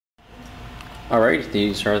Alright,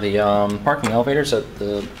 these are the parking elevators at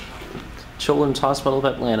the Children's Hospital of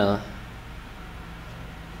Atlanta.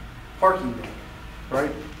 Parking deck,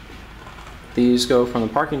 right? These go from the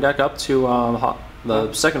parking deck up to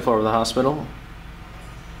the second floor of the hospital.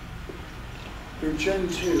 They're Gen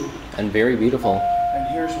 2. And very beautiful. And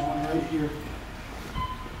here's one right here.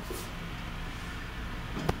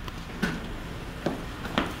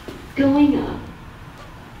 Going up.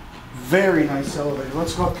 Very nice elevator.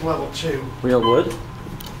 Let's go up to level 2. Real wood.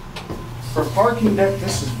 For parking deck,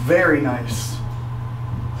 this is very nice.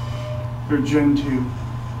 They're Gen 2.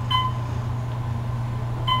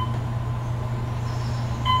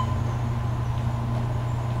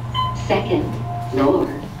 Second floor.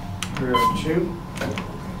 There are 2.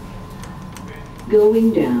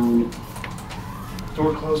 Going down.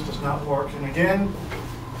 Door closed does not work. And again,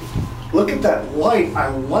 look at that light. I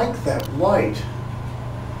like that light.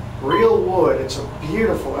 Real wood. It's a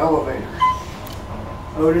beautiful elevator.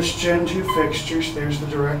 Otis Gen 2 fixtures. There's the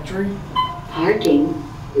directory. Parking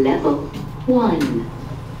level 1.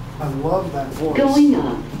 I love that voice. Going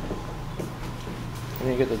up. And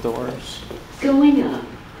you get the doors. Going up.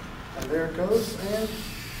 And there it goes. And